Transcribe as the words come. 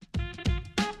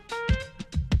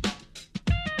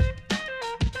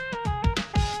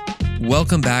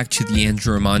Welcome back to the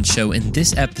Andrew Ramon Show. In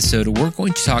this episode, we're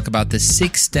going to talk about the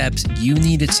 6 steps you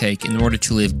need to take in order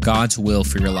to live God's will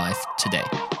for your life today.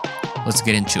 Let's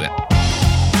get into it.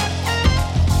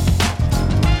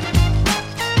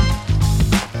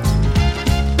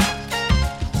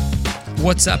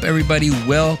 What's up, everybody?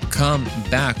 Welcome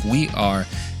back. We are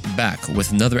back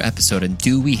with another episode, and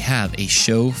do we have a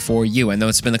show for you? I know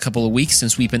it's been a couple of weeks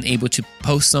since we've been able to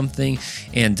post something,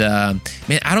 and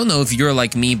man, I don't know if you're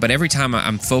like me, but every time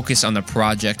I'm focused on the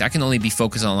project, I can only be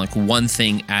focused on like one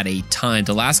thing at a time.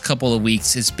 The last couple of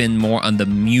weeks, it's been more on the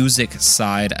music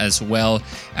side, as well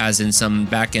as in some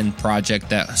back-end project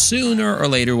that sooner or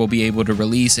later we'll be able to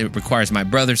release. It requires my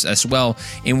brothers as well,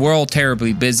 and we're all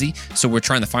terribly busy, so we're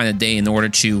trying to find a day in order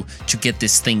to get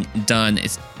this thing done.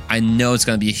 I know it's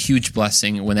going to be a huge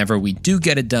blessing whenever we do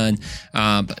get it done.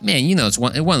 But man, you know, it's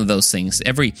one of those things.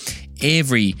 Every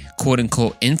quote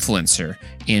unquote influencer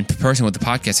and person with the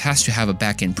podcast has to have a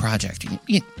back end project.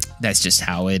 That's just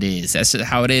how it is. That's just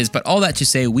how it is. But all that to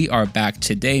say, we are back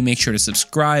today. Make sure to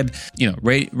subscribe.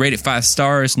 Rate it 5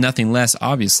 stars, nothing less,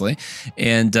 obviously.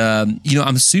 And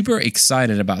I'm super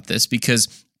excited about this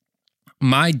because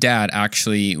my dad,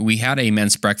 actually, we had a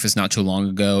men's breakfast not too long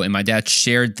ago, and my dad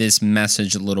shared this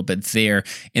message a little bit there,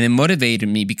 and it motivated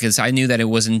me because I knew that it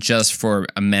wasn't just for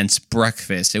a men's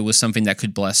breakfast. It was something that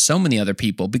could bless so many other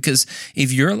people, because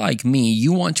if you're like me,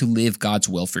 you want to live God's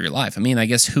will for your life. I mean, I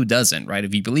guess who doesn't, right?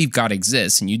 If you believe God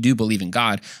exists and you do believe in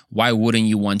God, why wouldn't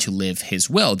you want to live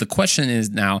His will? The question is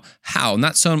now how,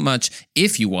 not so much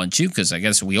if you want to, because I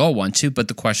guess we all want to, but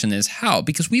the question is how,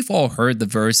 because we've all heard the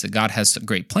verse that God has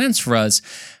great plans for us.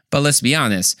 But let's be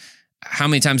honest, how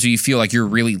many times do you feel like you're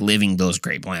really living those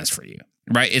great plans for you,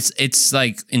 right? It's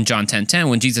like in John 10:10,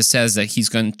 when Jesus says that He's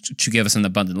going to give us an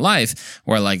abundant life,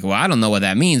 we're like, well, I don't know what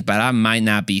that means, but I might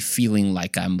not be feeling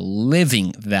like I'm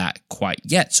living that quite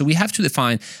yet. So we have to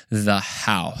define the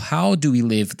how. How do we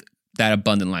live that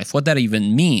abundant life? What that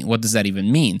even mean? What does that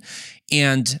even mean?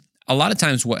 And a lot of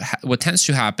times what tends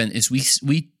to happen is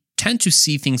we tend to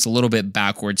see things a little bit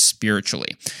backwards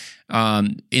spiritually.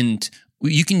 And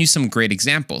you can use some great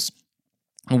examples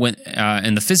when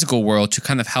in the physical world to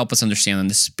kind of help us understand in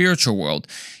the spiritual world.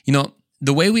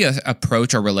 The way we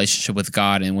approach our relationship with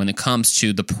God, and when it comes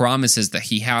to the promises that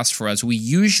He has for us, we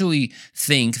usually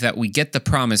think that we get the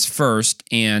promise first,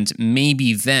 and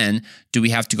maybe then do we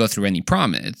have to go through any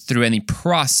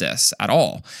process at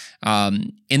all.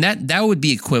 And that would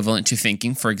be equivalent to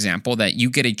thinking, for example, that you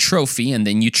get a trophy and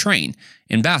then you train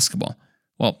in basketball.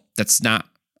 Well, that's not.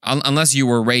 Unless you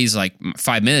were raised like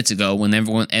 5 minutes ago when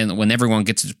everyone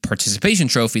gets a participation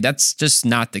trophy, that's just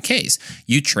not the case.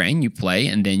 You train, you play,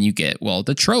 and then you get,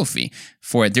 the trophy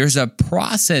for it. There's a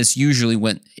process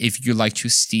usually if you like to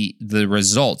see the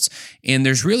results. And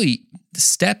there's really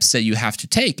steps that you have to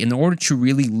take in order to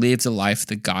really live the life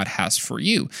that God has for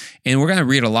you. And we're going to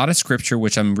read a lot of scripture,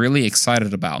 which I'm really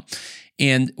excited about.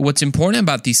 And what's important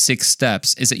about these 6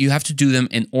 steps is that you have to do them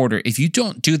in order. If you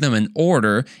don't do them in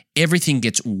order, everything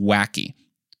gets wacky.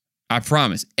 I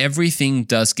promise, everything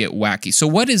does get wacky. So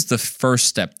what is the first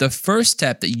step? The first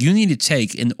step that you need to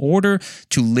take in order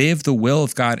to live the will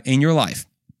of God in your life,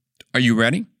 are you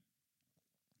ready?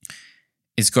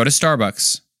 Is go to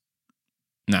Starbucks.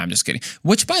 No, I'm just kidding.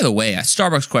 Which, by the way, a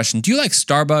Starbucks question. Do you like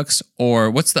Starbucks,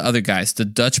 or what's the other guys? The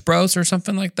Dutch Bros or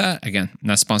something like that? Again,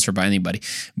 not sponsored by anybody,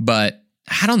 but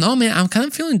I don't know, man. I'm kind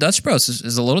of feeling Dutch Bros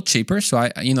is a little cheaper, so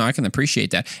I can appreciate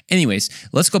that. Anyways,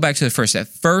 let's go back to the first step.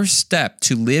 First step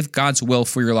to live God's will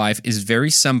for your life is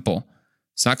very simple.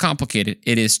 It's not complicated.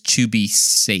 It is to be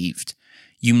saved.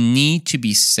 You need to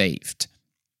be saved.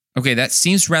 Okay, that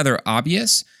seems rather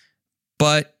obvious,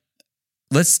 but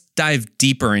let's dive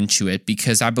deeper into it,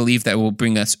 because I believe that will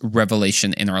bring us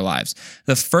revelation in our lives.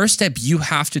 The first step you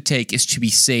have to take is to be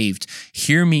saved.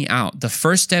 Hear me out. The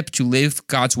first step to live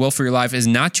God's will for your life is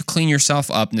not to clean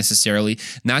yourself up necessarily,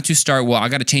 not to start, I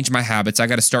got to change my habits. I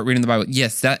got to start reading the Bible.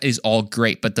 Yes, that is all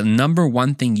great. But the number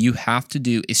one thing you have to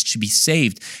do is to be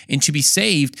saved. And to be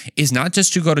saved is not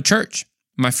just to go to church.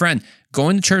 My friend,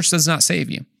 going to church does not save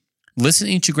you.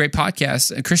 Listening to great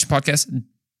podcasts, Christian podcasts,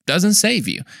 doesn't save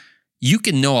you. You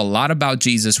can know a lot about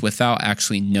Jesus without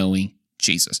actually knowing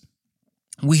Jesus.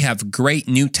 We have great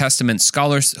New Testament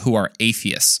scholars who are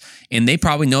atheists, and they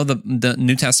probably know the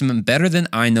New Testament better than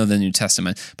I know the New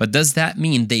Testament. But does that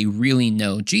mean they really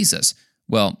know Jesus?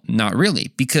 Well, not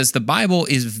really, because the Bible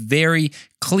is very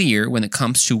clear when it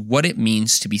comes to what it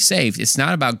means to be saved. It's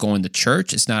not about going to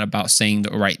church. It's not about saying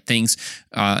the right things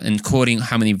and quoting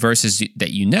how many verses that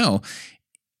you know.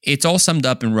 It's all summed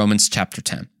up in Romans chapter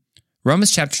 10.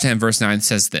 Romans chapter 10, verse 9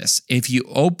 says this: if you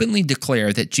openly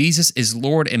declare that Jesus is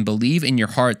Lord and believe in your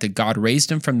heart that God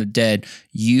raised him from the dead,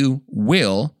 you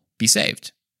will be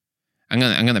saved. I'm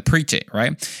gonna preach it,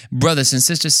 right? Brothers and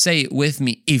sisters, say it with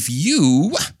me. If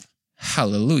you,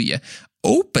 hallelujah,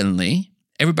 openly,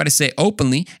 everybody say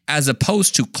openly, as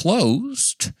opposed to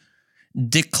closed,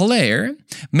 declare,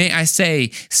 may I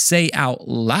say out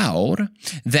loud,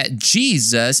 that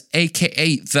Jesus,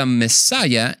 aka the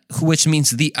Messiah, which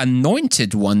means the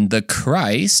anointed one, the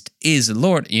Christ, is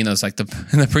Lord. You know, it's like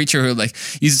the preacher who like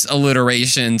uses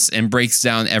alliterations and breaks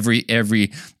down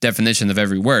every definition of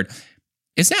every word.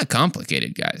 It's not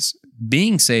complicated, guys.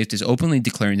 Being saved is openly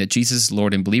declaring that Jesus is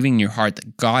Lord and believing in your heart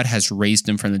that God has raised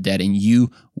him from the dead, and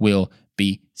you will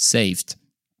be saved.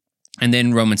 And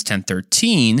then Romans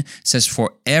 10:13 says,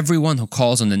 for everyone who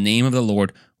calls on the name of the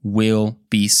Lord will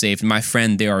be saved. My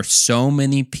friend, there are so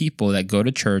many people that go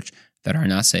to church that are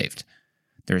not saved.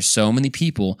 There are so many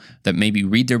people that maybe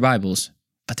read their Bibles,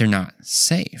 but they're not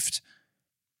saved.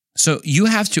 So you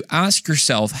have to ask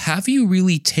yourself, have you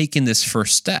really taken this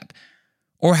first step?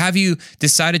 Or have you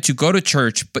decided to go to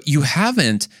church, but you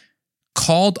haven't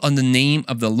called on the name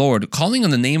of the Lord? Calling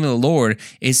on the name of the Lord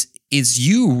is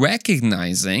you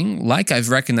recognizing, like I've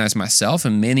recognized myself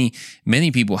and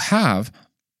many people have,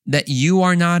 that you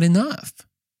are not enough.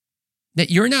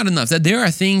 That you're not enough. That there are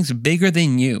things bigger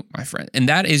than you, my friend. And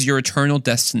that is your eternal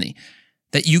destiny.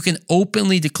 That you can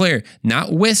openly declare,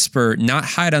 not whisper, not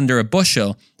hide under a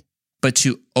bushel, but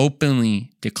to openly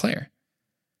declare.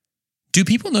 Do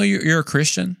people know you're a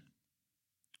Christian?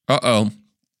 Uh-oh.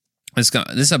 This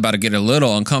is about to get a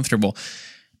little uncomfortable.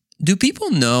 Do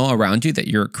people know around you that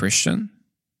you're a Christian?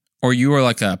 Or you are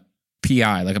like a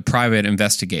PI, like a private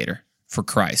investigator for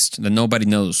Christ, that nobody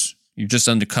knows? You're just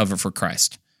undercover for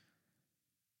Christ.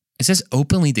 It says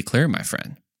openly declare, my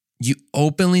friend. You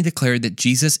openly declare that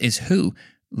Jesus is who?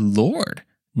 Lord.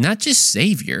 Not just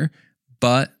Savior,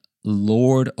 but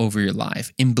Lord over your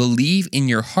life, and believe in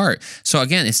your heart. So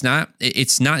again, it's not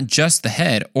just the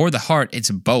head or the heart, it's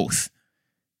both.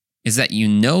 Is that you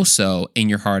know so in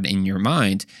your heart, in your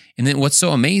mind. And then what's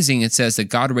so amazing, it says that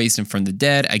God raised him from the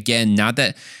dead. Again, not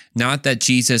that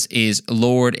Jesus is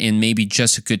Lord and maybe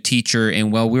just a good teacher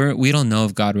and we don't know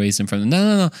if God raised him from the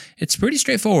dead. No. It's pretty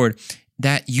straightforward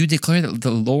that you declare that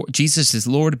the Lord Jesus is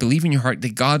Lord, believe in your heart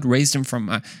that God raised him from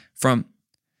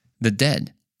the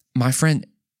dead. My friend,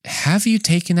 have you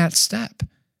taken that step?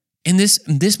 And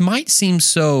this might seem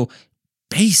so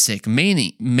basic,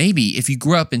 maybe if you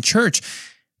grew up in church,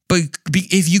 but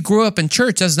if you grew up in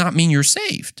church, does not mean you're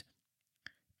saved.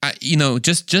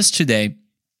 Just today,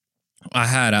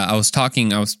 I was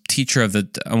teacher of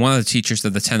one of the teachers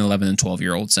of the 10, 11, and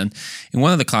 12-year-olds. And in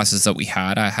one of the classes that we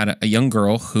had, I had a young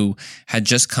girl who had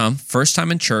just come, first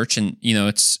time in church. And,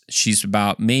 she's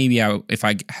about if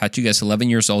I had to guess, 11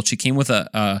 years old. She came with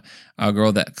a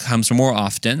girl that comes more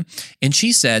often. And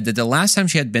she said that the last time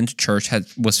she had been to church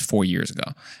was 4 years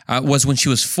ago. Was when she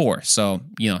was 4. So,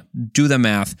 do the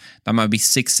math. That might be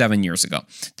 6, 7 years ago,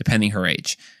 depending her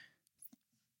age.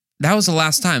 That was the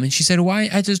last time. And she said, why?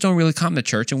 I just don't really come to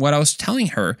church. And what I was telling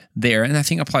her there, and I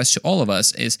think applies to all of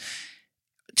us, is,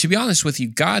 to be honest with you,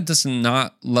 God does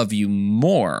not love you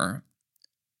more,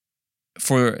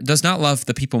 does not love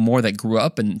the people more that grew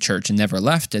up in church and never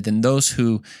left it than those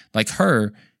who, like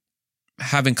her,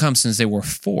 haven't come since they were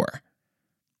 4.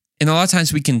 And a lot of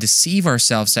times we can deceive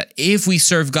ourselves that if we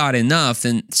serve God enough,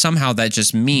 then somehow that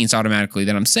just means automatically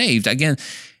that I'm saved. Again,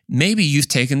 maybe you've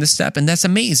taken the step, and that's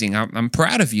amazing. I'm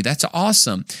proud of you. That's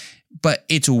awesome. But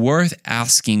it's worth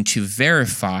asking to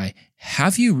verify,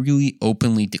 have you really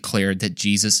openly declared that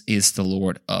Jesus is the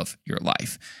Lord of your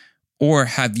life? Or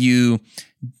have you,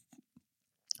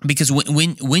 because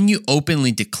when you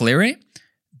openly declare it,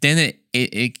 then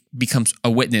it becomes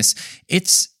a witness.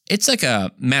 It's like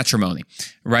a matrimony,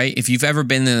 right? If you've ever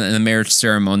been in a marriage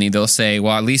ceremony, they'll say,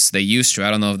 well, at least they used to.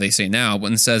 I don't know if they say now,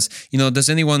 but it says, does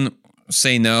anyone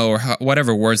say no, or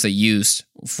whatever words they use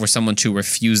for someone to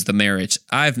refuse the marriage.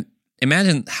 I've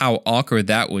imagined how awkward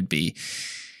that would be.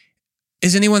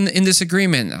 Is anyone in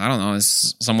disagreement? I don't know.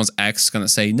 Is someone's ex going to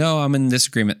say, no, I'm in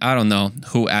disagreement? I don't know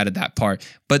who added that part.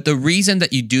 But the reason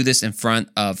that you do this in front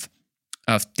of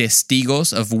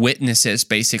testigos, of witnesses,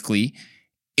 basically,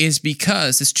 is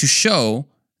because it's to show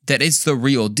that it's the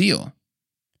real deal.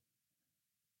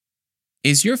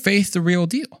 Is your faith the real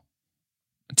deal?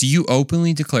 Do you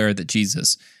openly declare that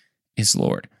Jesus is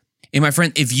Lord? And my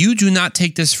friend, if you do not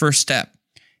take this first step,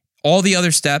 all the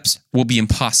other steps will be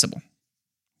impossible.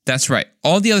 That's right.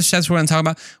 All the other steps we're going to talk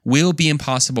about will be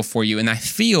impossible for you. And I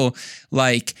feel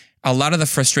like a lot of the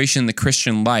frustration in the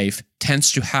Christian life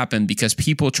tends to happen because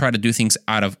people try to do things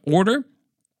out of order,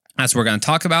 as we're going to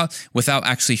talk about, without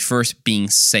actually first being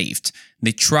saved.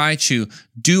 They try to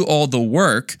do all the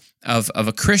work of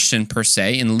a Christian per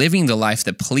se and living the life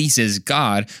that pleases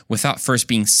God without first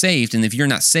being saved. And if you're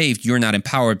not saved, you're not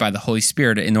empowered by the Holy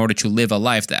Spirit in order to live a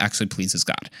life that actually pleases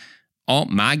God. Oh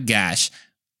my gosh,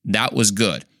 that was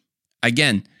good.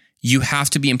 Again, you have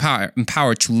to be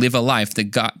empowered to live a life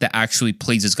that actually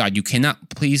pleases God. You cannot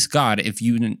please God if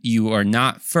you are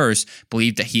not first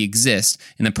believe that He exists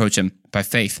and approach Him by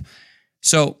faith.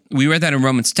 So we read that in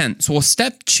Romans 10. So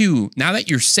step 2, now that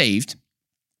you're saved,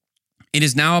 it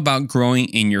is now about growing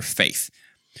in your faith,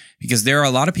 because there are a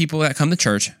lot of people that come to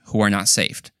church who are not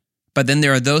saved. But then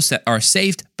there are those that are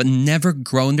saved but never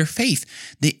grow in their faith.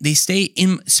 They stay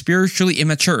spiritually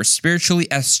immature, spiritually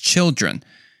as children.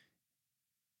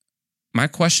 My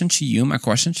question to you, my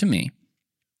question to me,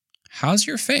 how's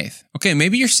your faith? Okay,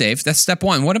 maybe you're saved. That's step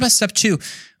 1. What about step 2?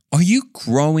 Are you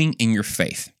growing in your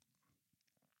faith?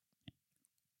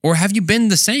 Or have you been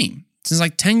the same since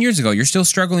like 10 years ago? You're still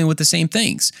struggling with the same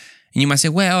things. And you might say,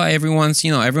 well, everyone's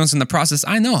in the process.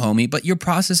 I know, homie, but your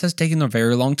process has taken a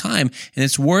very long time. And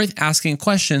it's worth asking a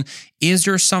question. Is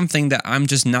there something that I'm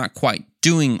just not quite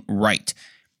doing right?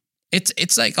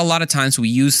 It's like a lot of times we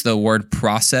use the word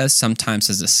process sometimes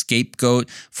as a scapegoat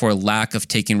for lack of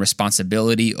taking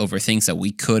responsibility over things that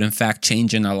we could in fact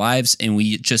change in our lives. And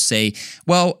we just say,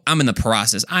 well, I'm in the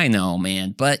process. I know,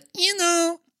 man, but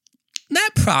that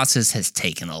process has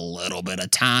taken a little bit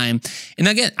of time. And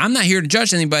again, I'm not here to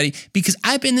judge anybody because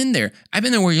I've been in there. I've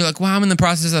been there where you're like, well, I'm in the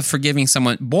process of forgiving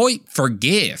someone. Boy,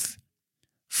 forgive.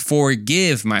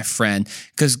 Forgive, my friend,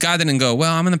 because God didn't go,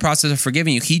 well, I'm in the process of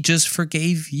forgiving you. He just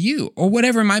forgave you, or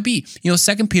whatever it might be.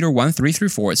 2 Peter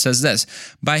 1:3-4, it says this,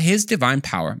 by His divine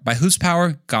power. By whose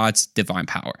power? God's divine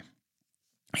power.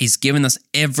 He's given us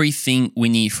everything we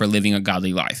need for living a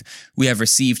godly life. We have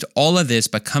received all of this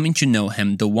by coming to know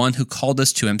Him, the one who called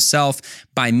us to Himself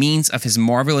by means of His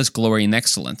marvelous glory and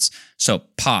excellence. So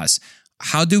pause.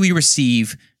 How do we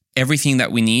receive everything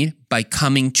that we need? By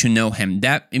coming to know Him.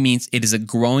 That means it is a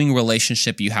growing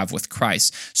relationship you have with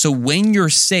Christ. So when you're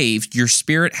saved, your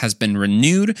spirit has been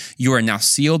renewed. You are now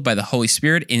sealed by the Holy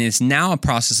Spirit, and it's now a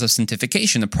process of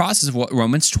sanctification, a process of what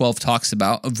Romans 12 talks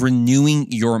about, of renewing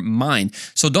your mind.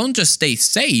 So don't just stay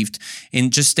saved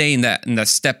and just stay in that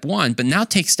step 1, but now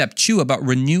take step 2 about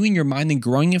renewing your mind and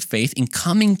growing in faith and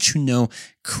coming to know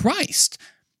Christ.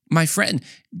 My friend,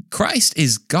 Christ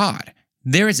is God.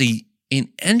 There is an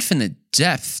infinite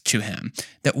depth to Him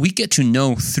that we get to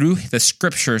know through the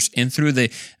scriptures and through the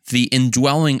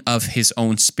indwelling of His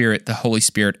own Spirit, the Holy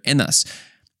Spirit in us.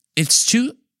 It's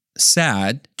too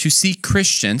sad to see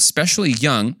Christians, especially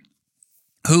young,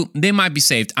 who they might be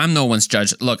saved. I'm no one's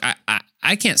judge. Look,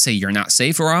 I can't say you're not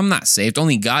saved or I'm not saved.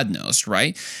 Only God knows,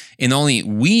 right? And only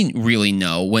we really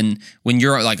know when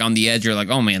you're like on the edge, you're like,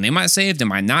 oh man, am I saved?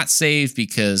 Am I not saved?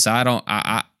 Because I don't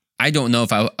know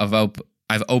if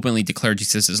I've openly declared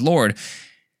Jesus as Lord.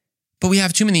 But we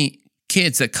have too many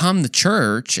kids that come to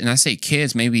church, and I say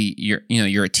kids, maybe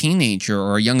you're a teenager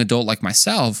or a young adult like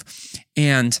myself,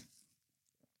 and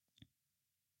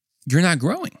you're not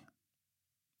growing.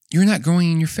 You're not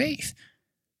growing in your faith.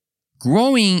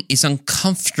 Growing is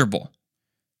uncomfortable.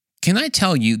 Can I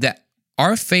tell you that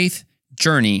our faith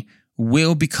journey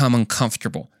will become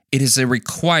uncomfortable? It is a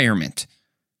requirement.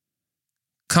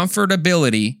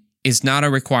 Comfortability is not a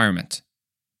requirement.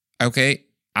 Okay?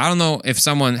 I don't know if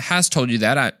someone has told you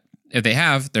that. If they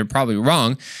have, they're probably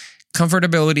wrong.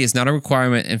 Comfortability is not a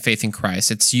requirement in faith in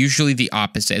Christ. It's usually the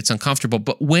opposite. It's uncomfortable.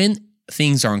 But when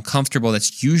things are uncomfortable,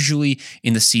 that's usually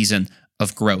in the season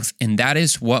of growth. And that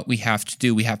is what we have to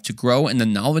do. We have to grow in the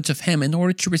knowledge of Him in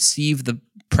order to receive the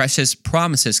precious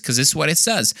promises, because this is what it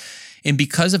says. And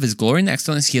because of His glory and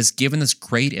excellence, He has given us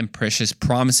great and precious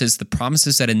promises, the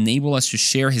promises that enable us to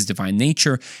share His divine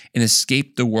nature and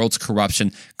escape the world's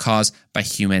corruption caused by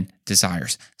human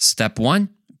desires. Step 1,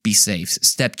 be saved.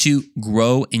 Step 2,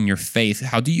 grow in your faith.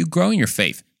 How do you grow in your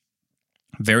faith?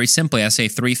 Very simply, I say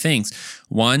 3 things.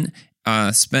 1,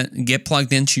 get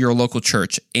plugged into your local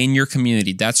church, in your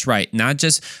community. That's right.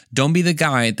 Don't be the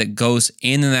guy that goes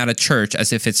in and out of church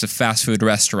as if it's a fast food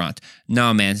restaurant.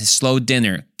 No, man, slow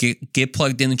dinner. Get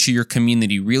plugged into your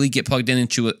community. Really get plugged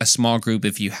into a small group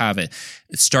if you have it.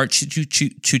 Start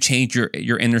to change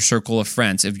your inner circle of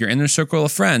friends. If your inner circle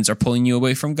of friends are pulling you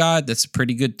away from God, that's a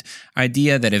pretty good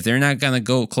idea that if they're not going to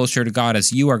go closer to God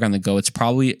as you are going to go, it's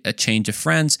probably a change of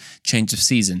friends, change of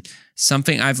season.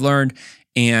 Something I've learned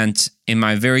and in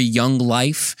my very young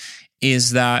life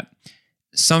is that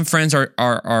some friends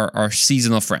are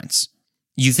seasonal friends.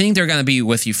 you think they're going to be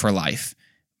with you for life.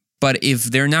 But if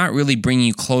they're not really bringing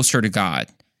you closer to God,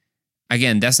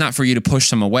 again, that's not for you to push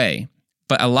them away.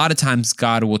 But a lot of times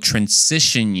God will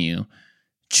transition you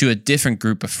to a different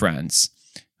group of friends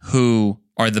who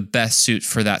are the best suit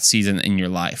for that season in your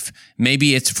life.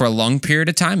 Maybe it's for a long period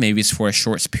of time. Maybe it's for a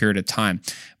short period of time.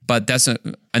 But that's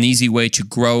an easy way to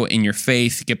grow in your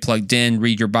faith, get plugged in,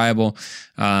 read your Bible,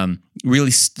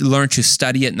 really learn to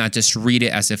study it, not just read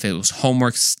it as if it was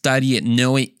homework. Study it,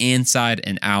 know it inside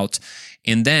and out.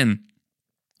 And then,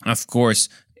 of course,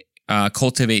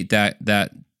 cultivate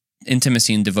that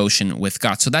intimacy and devotion with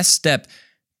God. So that's step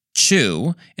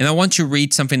 2. And I want to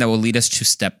read something that will lead us to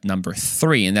step number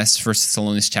 3. And that's 1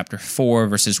 Thessalonians chapter 4,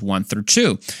 verses 1 through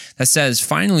 2. That says,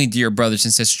 "Finally, dear brothers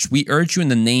and sisters, we urge you in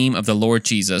the name of the Lord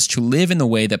Jesus to live in the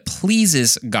way that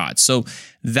pleases God." So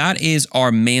that is our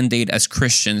mandate as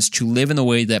Christians, to live in the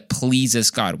way that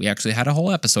pleases God. We actually had a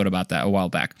whole episode about that a while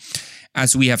back.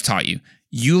 As we have taught you,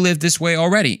 you live this way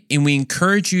already, and we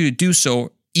encourage you to do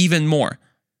so even more.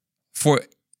 For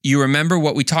you remember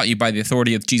what we taught you by the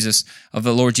authority of Jesus, of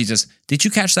the Lord Jesus. Did you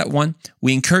catch that one?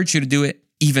 We encourage you to do it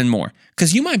even more.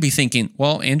 Because you might be thinking,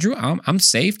 well, Andrew, I'm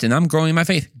saved and I'm growing in my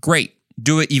faith. Great.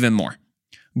 Do it even more.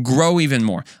 Grow even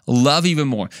more. Love even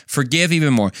more. Forgive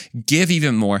even more. Give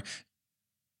even more.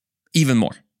 Even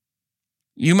more.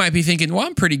 You might be thinking, well,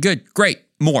 I'm pretty good. Great.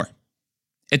 More.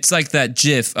 It's like that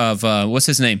GIF of, what's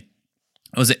his name?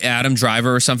 Was it Adam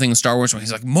Driver or something in Star Wars, where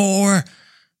he's like, more.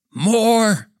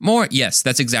 Yes,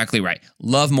 that's exactly right.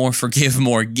 Love more, forgive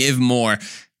more, give more,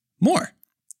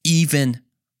 even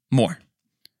more.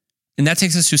 And that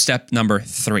takes us to step number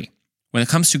 3. When it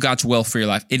comes to God's will for your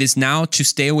life, it is now to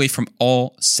stay away from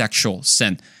all sexual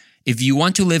sin. If you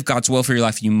want to live God's will for your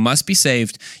life, you must be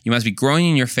saved, you must be growing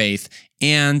in your faith,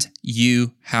 and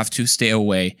you have to stay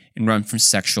away and run from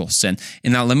sexual sin.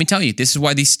 And now let me tell you, this is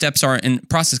why these steps are in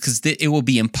process, because it will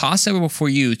be impossible for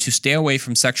you to stay away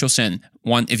from sexual sin,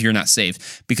 one, if you're not saved,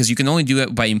 because you can only do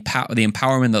it by the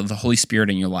empowerment of the Holy Spirit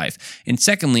in your life. And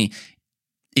secondly,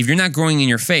 if you're not growing in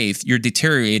your faith, you're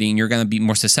deteriorating, you're going to be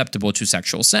more susceptible to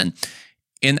sexual sin.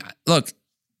 And look,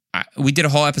 we did a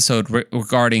whole episode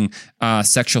regarding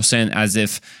sexual sin as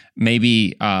if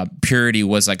maybe purity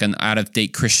was like an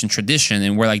out-of-date Christian tradition.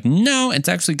 And we're like, no, it's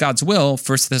actually God's will.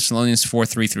 1 Thessalonians 4,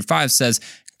 3 through 5 says,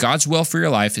 God's will for your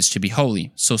life is to be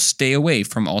holy. So stay away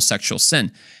from all sexual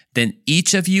sin. Then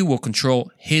each of you will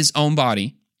control his own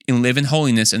body and live in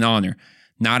holiness and honor,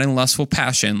 not in lustful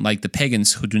passion like the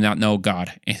pagans who do not know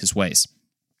God and his ways.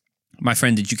 My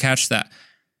friend, did you catch that?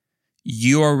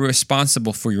 You are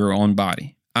responsible for your own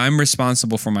body. I'm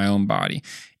responsible for my own body.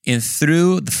 And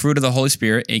through the fruit of the Holy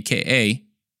Spirit, aka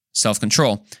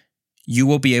self-control, you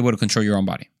will be able to control your own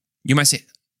body. You might say,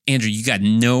 Andrew, you got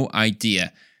no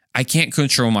idea. I can't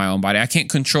control my own body. I can't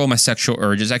control my sexual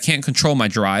urges. I can't control my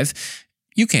drive.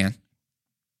 You can.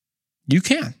 You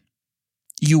can.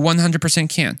 You 100%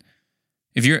 can.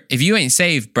 If you ain't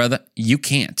saved, brother, you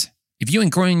can't. If you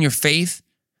ain't growing in your faith,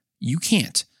 you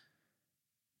can't.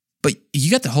 But you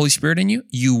got the Holy Spirit in you,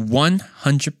 you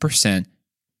 100%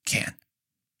 can.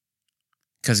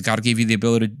 Because God gave you the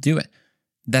ability to do it.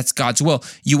 That's God's will.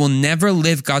 You will never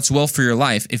live God's will for your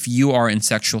life if you are in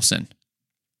sexual sin.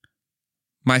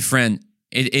 My friend,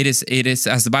 it is,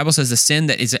 as the Bible says, a sin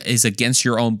that is against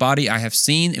your own body. I have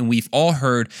seen, and we've all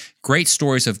heard great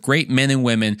stories of great men and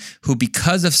women who,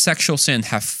 because of sexual sin,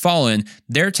 have fallen,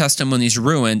 their testimonies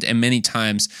ruined, and many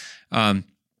times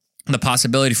the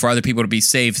possibility for other people to be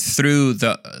saved through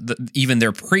even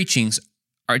their preachings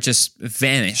are just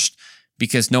vanished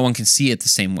because no one can see it the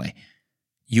same way.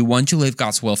 You want to live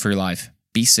God's will for your life,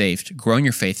 be saved, grow in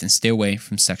your faith, and stay away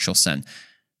from sexual sin.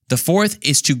 The fourth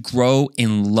is to grow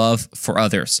in love for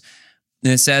others.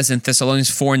 And it says in Thessalonians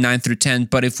 4, 9 through 10,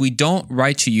 but if we don't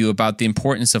write to you about the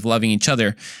importance of loving each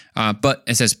other, but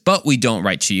we don't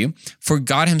write to you, for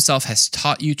God himself has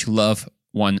taught you to love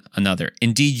one another.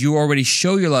 Indeed, you already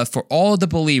show your love for all the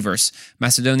believers.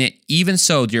 Macedonia, even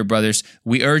so, dear brothers,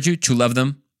 we urge you to love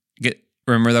them.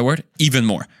 Remember that word? Even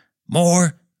more.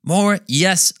 More.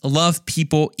 Yes, love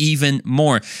people even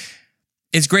more.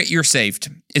 It's great you're saved.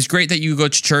 It's great that you go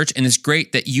to church, and it's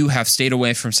great that you have stayed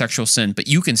away from sexual sin, but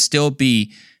you can still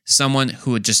be someone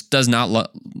who just does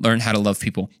not learn how to love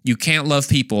people. You can't love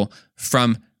people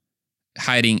from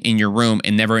hiding in your room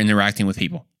and never interacting with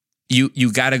people.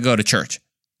 You got to go to church.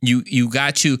 You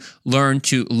got to learn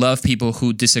to love people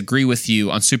who disagree with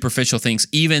you on superficial things,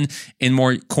 even in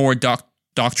more core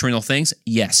doctrinal things.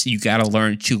 Yes, you got to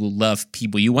learn to love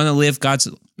people. You want to live God's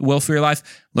will for your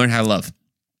life? Learn how to love.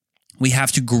 We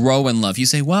have to grow in love. You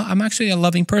say, well, I'm actually a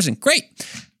loving person. Great.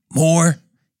 More,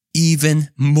 even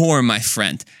more, my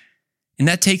friend. And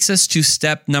that takes us to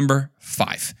step number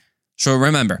 5. So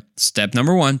remember, step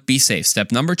number 1, be safe.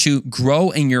 Step number 2, grow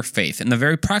in your faith in a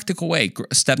very practical way.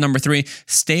 Step number 3,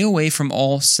 stay away from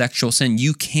all sexual sin.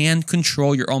 You can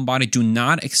control your own body. Do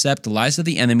not accept the lies of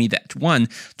the enemy that, 1,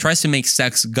 tries to make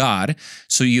sex God.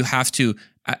 So you have to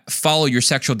follow your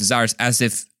sexual desires as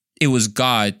if it was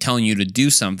God telling you to do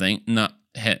something. No,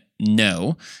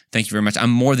 thank you very much.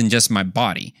 I'm more than just my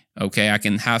body. Okay, I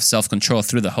can have self-control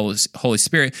through the Holy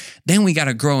Spirit. Then we got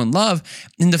to grow in love.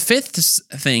 And the 5th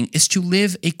thing is to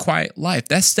live a quiet life.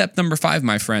 That's step number 5,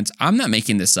 my friends. I'm not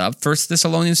making this up. 1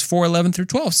 Thessalonians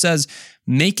 4:11-12 says,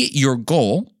 make it your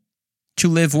goal to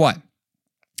live what?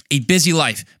 A busy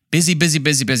life. Busy, busy,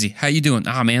 busy, busy. How you doing?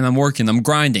 Man, I'm working. I'm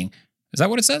grinding. Is that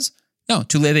what it says? No,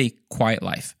 to live a quiet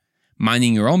life.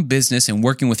 Minding your own business and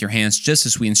working with your hands just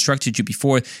as we instructed you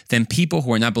before, then people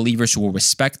who are not believers will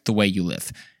respect the way you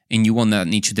live, and you will not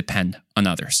need to depend on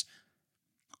others.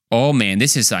 Oh man,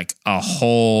 this is like a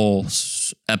whole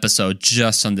episode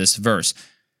just on this verse.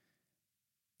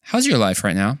 How's your life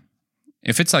right now?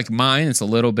 If it's like mine, it's a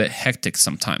little bit hectic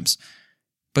sometimes.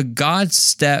 But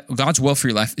God's will for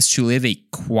your life is to live a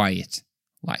quiet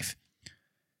life.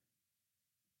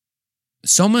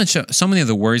 So many of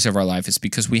the worries of our life is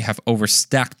because we have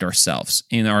overstacked ourselves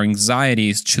in our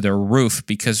anxieties to the roof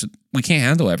because we can't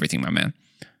handle everything, my man.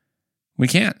 We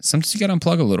can't. Sometimes you got to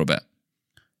unplug a little bit.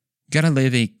 You got to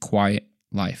live a quiet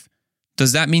life.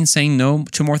 Does that mean saying no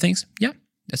to more things? Yeah,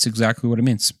 that's exactly what it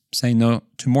means. Saying no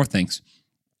to more things.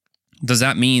 Does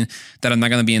that mean that I'm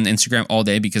not going to be on Instagram all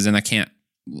day because then I can't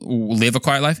live a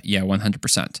quiet life? Yeah,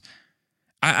 100%.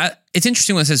 It's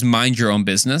interesting when it says mind your own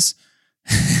business.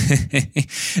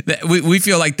 we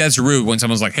feel like that's rude when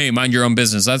someone's like, hey, mind your own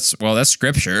business. That's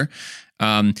scripture.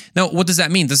 No, what does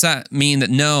that mean? Does that mean that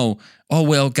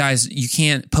guys, you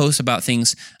can't post about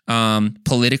things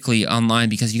politically online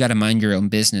because you got to mind your own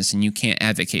business and you can't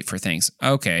advocate for things?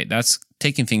 Okay, that's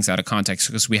taking things out of context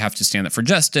because we have to stand up for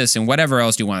justice and whatever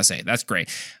else you want to say. That's great.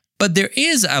 But there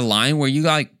is a line where you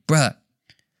like, bruh,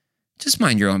 just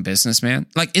mind your own business, man.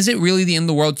 Like, is it really the end of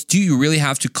the world? Do you really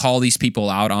have to call these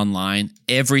people out online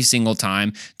every single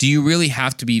time? Do you really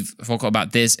have to be vocal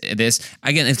about this?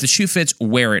 Again, if the shoe fits,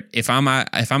 wear it. If I'm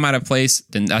out of place,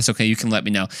 then that's okay. You can let me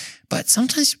know. But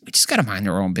sometimes we just gotta mind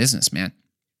our own business, man.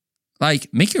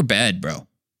 Like, make your bed, bro.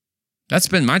 That's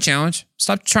been my challenge.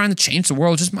 Stop trying to change the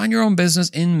world. Just mind your own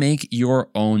business and make your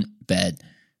own bed.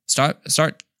 Stop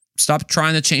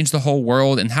trying to change the whole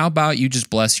world. And how about you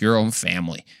just bless your own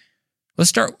family? Let's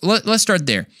start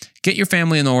there. Get your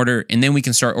family in order, and then we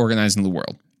can start organizing the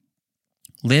world.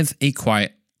 Live a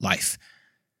quiet life.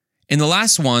 And the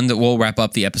last one that we'll wrap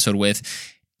up the episode with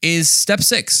is step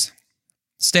 6.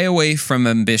 Stay away from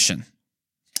ambition.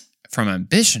 From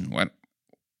ambition? What?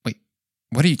 Wait,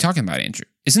 what are you talking about, Andrew?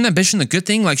 Isn't ambition a good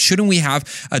thing? Like, shouldn't we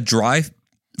have a drive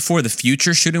for the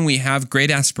future? Shouldn't we have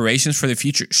great aspirations for the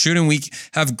future? Shouldn't we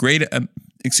have great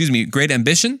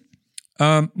ambition?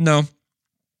 No.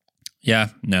 Yeah,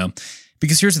 no.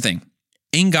 Because here's the thing.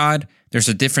 In God, there's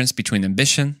a difference between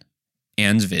ambition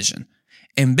and vision.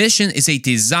 Ambition is a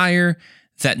desire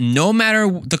that no matter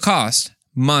the cost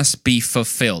must be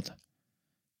fulfilled.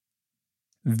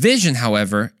 Vision,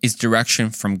 however, is direction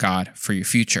from God for your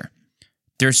future.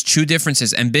 There's 2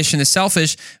 differences. Ambition is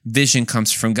selfish. Vision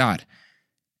comes from God.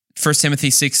 1 Timothy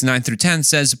 6:9-10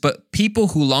 says, but people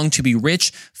who long to be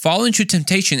rich fall into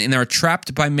temptation and are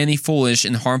trapped by many foolish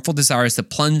and harmful desires that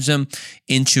plunge them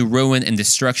into ruin and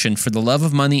destruction. For the love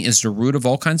of money is the root of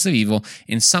all kinds of evil,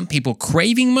 and some people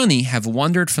craving money have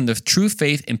wandered from the true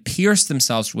faith and pierced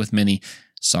themselves with many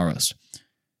sorrows.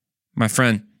 My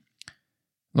friend,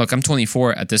 look, I'm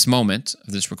 24 at this moment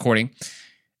of this recording.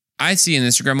 I see on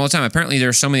Instagram all the time. Apparently, there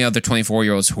are so many other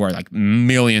 24-year-olds who are like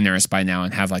millionaires by now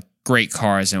and have like great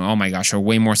cars and, oh my gosh, are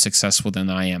way more successful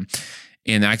than I am.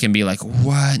 And I can be like,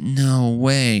 what? No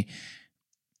way.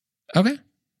 Okay.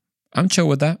 I'm chill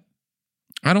with that.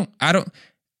 When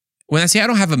I say I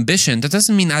don't have ambition, that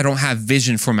doesn't mean I don't have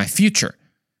vision for my future.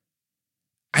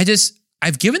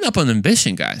 I've given up on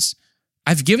ambition, guys.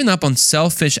 I've given up on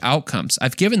selfish outcomes.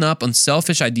 I've given up on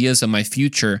selfish ideas of my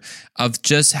future of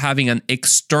just having an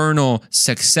external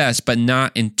success, but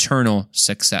not internal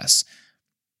success.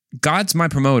 God's my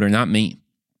promoter, not me.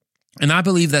 And I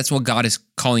believe that's what God is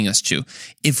calling us to.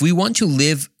 If we want to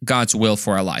live God's will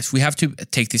for our lives, we have to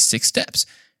take these 6 steps.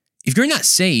 If you're not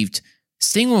saved,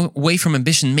 staying away from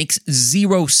ambition makes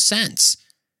 0 sense.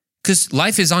 Because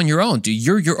life is on your own, dude.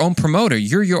 You're your own promoter.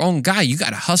 You're your own guy. You got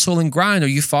to hustle and grind or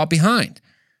you fall behind.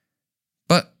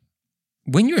 But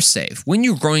when you're saved, when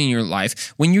you're growing in your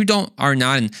life, when you are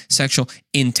not in sexual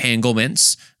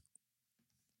entanglements,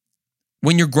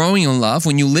 when you're growing in love,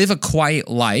 when you live a quiet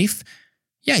life,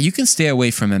 yeah, you can stay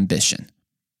away from ambition.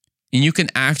 And you can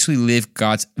actually live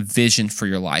God's vision for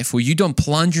your life, where you don't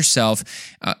plunge yourself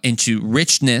into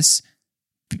richness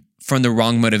from the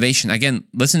wrong motivation. Again,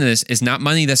 listen to this. It's not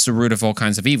money that's the root of all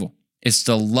kinds of evil. It's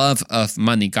the love of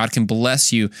money. God can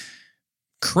bless you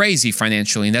crazy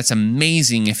financially, and that's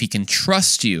amazing if he can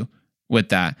trust you with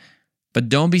that. But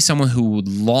don't be someone who would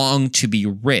long to be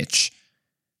rich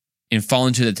and fall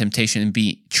into the temptation and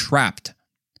be trapped,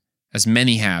 as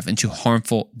many have, into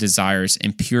harmful desires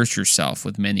and pierce yourself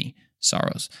with many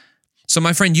sorrows. So,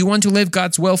 my friend, you want to live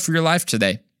God's will for your life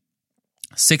today.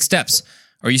 6 steps.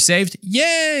 Are you saved?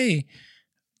 Yay!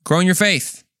 Growing your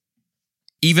faith.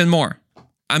 Even more.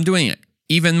 I'm doing it.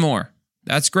 Even more.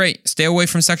 That's great. Stay away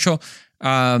from sexual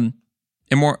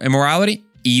immorality.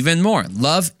 Even more.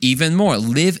 Love, even more.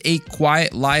 Live a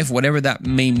quiet life, whatever that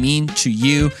may mean to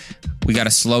you. We got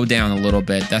to slow down a little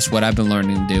bit. That's what I've been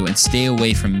learning to do. And stay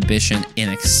away from ambition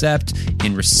and accept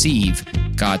and receive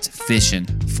God's vision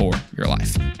for your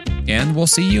life. And we'll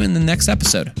see you in the next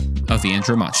episode of The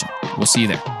Andrew Mott Show. We'll see you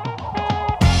there.